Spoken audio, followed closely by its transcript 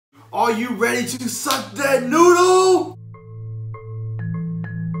Are you ready to suck that noodle?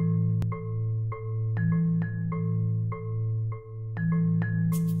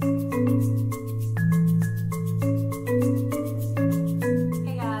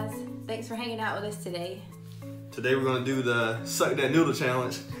 Hey guys, thanks for hanging out with us today. Today we're gonna do the suck that noodle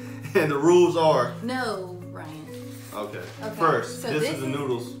challenge, and the rules are. No, Ryan. Okay. First, so this is the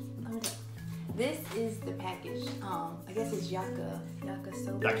noodles. This is the package. I guess it's yakisoba.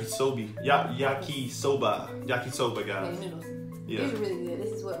 Yakisoba, guys. Yeah, Okay, noodles. Yeah. These are really good.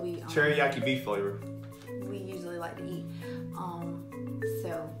 This is what we Teriyaki beef flavor. we usually like to eat.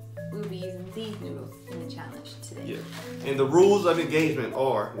 So we'll be using these noodles in the challenge today. Yeah. And the rules of engagement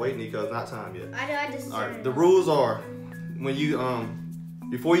are. Wait, Nico, it's not time yet. I just. All right. The rules are when you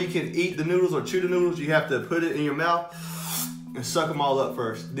before you can eat the noodles or chew the noodles, you have to put it in your mouth and suck them all up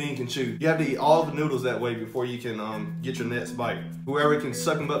first. Then you can chew. You have to eat all the noodles that way before you can get your next bite. Whoever can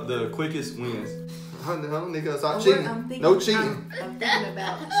suck them up the quickest wins. Nico, stop cheating. No cheating. I'm thinking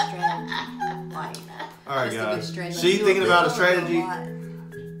about a strategy. Like, all right, guys. She's thinking about a strategy.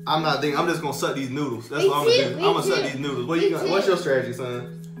 I'm not thinking. I'm just gonna suck these noodles. That's what I'm gonna do. I'm gonna suck these noodles. What's your strategy,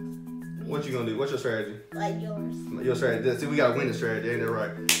 son? What you gonna do? What's your strategy? Like yours. Your strategy. See, we gotta win the strategy, ain't that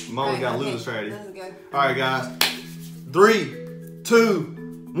right? Mama's gotta lose the strategy. Let's go. All right, guys. 3,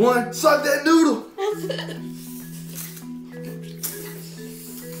 2, 1. Suck that noodle.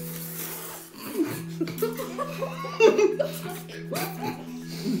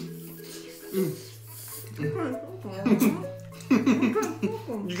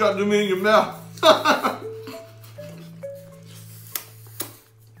 You got them in your mouth.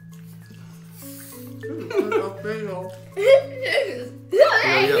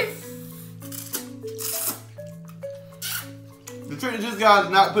 Yeah. The trick is just, guys,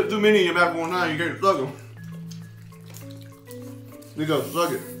 not put too many in your mouth at one time. You can't suck them. You go,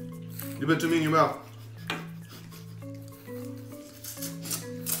 suck it. You put too many in your mouth.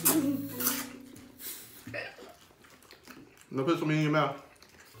 Now put some in your mouth.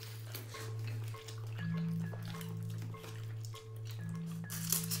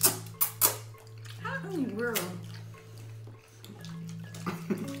 How can you wear them?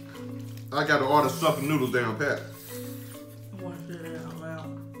 I got to order stuffing noodles down pat. I want to say that out loud.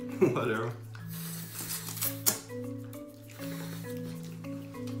 Whatever.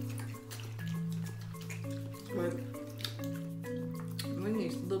 But we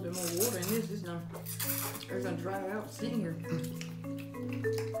need a little bit more water in this. It's not. We're gonna dry it out sitting here.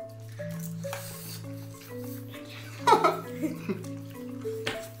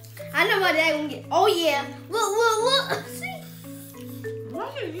 I know what that one get. Oh yeah. Look. See? Why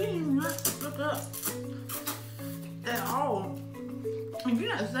are you not stuck up at all? If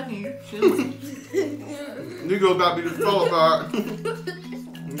you're not sucking, you're chilling. Nico about to be disqualified.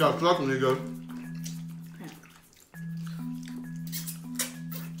 You got to suck them, Nico.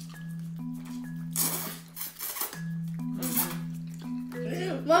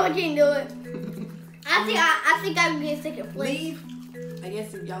 Mama can't do it. I think I can get second place. Leave. I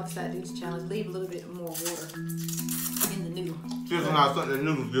guess if y'all decide to do this challenge, leave a little bit more water in the noodle. Just on how something that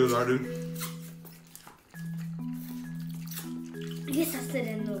noodles good, I do. I guess I said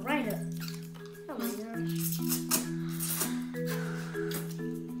it in the right up. Oh my gosh.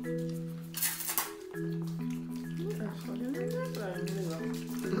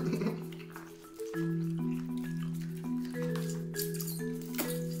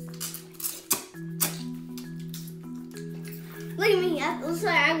 Look at me. Looks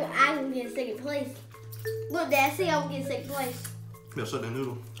like I will get second place. Look, Dad, see, I will get second place. Yeah, suck that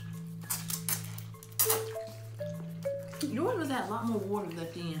noodle. Yours was that a lot more water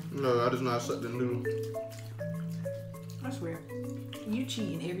left in. No, I just not suck that noodle. I swear. You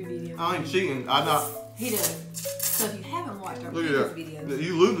cheat in every video. I ain't cheating. I not. He does. So if you haven't watched our Look previous at that. videos,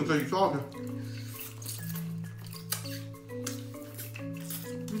 You losing because you talking.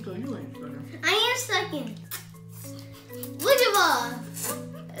 so you ain't sucking. I am second. Look at us.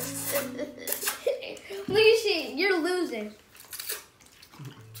 Look at you. You're losing.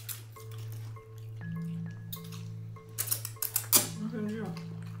 Nothing to do.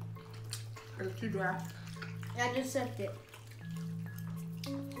 It's too dry. I just sucked it.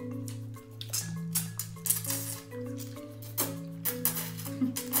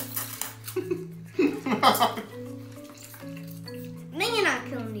 Then you're not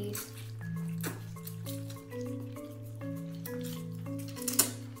killing these.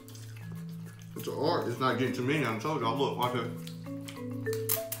 It's an art. It's not getting too many. I told y'all. Look, watch it.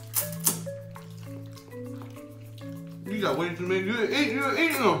 You got way too many. You're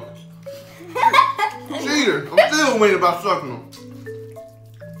eating them. Cheater. I'm still winning by sucking them.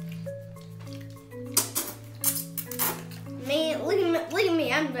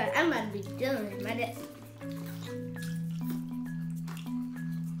 I'm about to be done. My dad.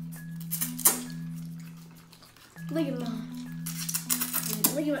 Look at mom.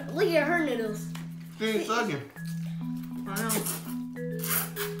 Look at her noodles. She ain't sucking. I know.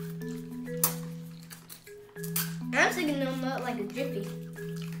 I'm sticking them up like a jiffy.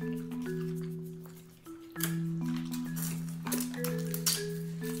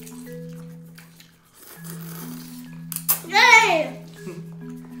 Hey!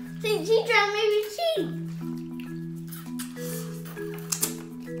 See, she trying to make me cheat.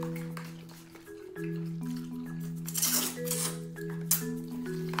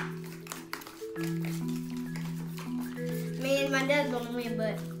 Man, my dad's gonna win,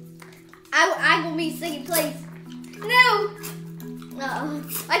 but I gonna be second place. No! Uh-oh.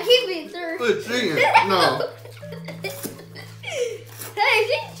 I keep being third. Quit cheating. No. Hey,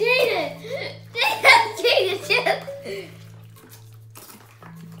 she cheated. She cheated.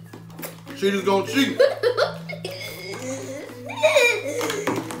 Cheaters gonna cheat.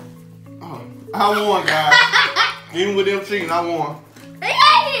 Oh, I won, guys. Even with them cheating, I won. I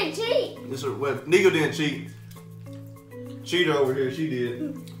didn't cheat. Well, Nico didn't cheat. Cheater over here, she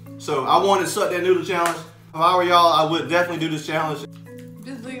did. So I wanted to suck that noodle challenge. If I were y'all, I would definitely do this challenge.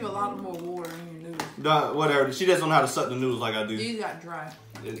 Just leave a lot more water in your noodles. Whatever. She doesn't know how to suck the noodles like I do. These got dry.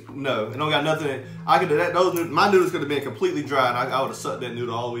 No, it don't got nothing. I could do that. My noodles could have been completely dry, and I would have sucked that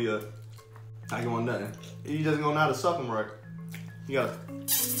noodle all the way up. I ain't going nothing. You just gonna know how to suck them right. You gotta.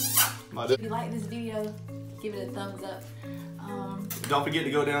 If you like this video, give it a thumbs up. Don't forget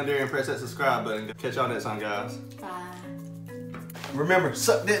to go down there and press that subscribe button. Catch y'all next time, guys. Bye. Remember,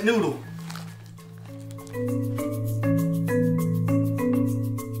 suck that noodle.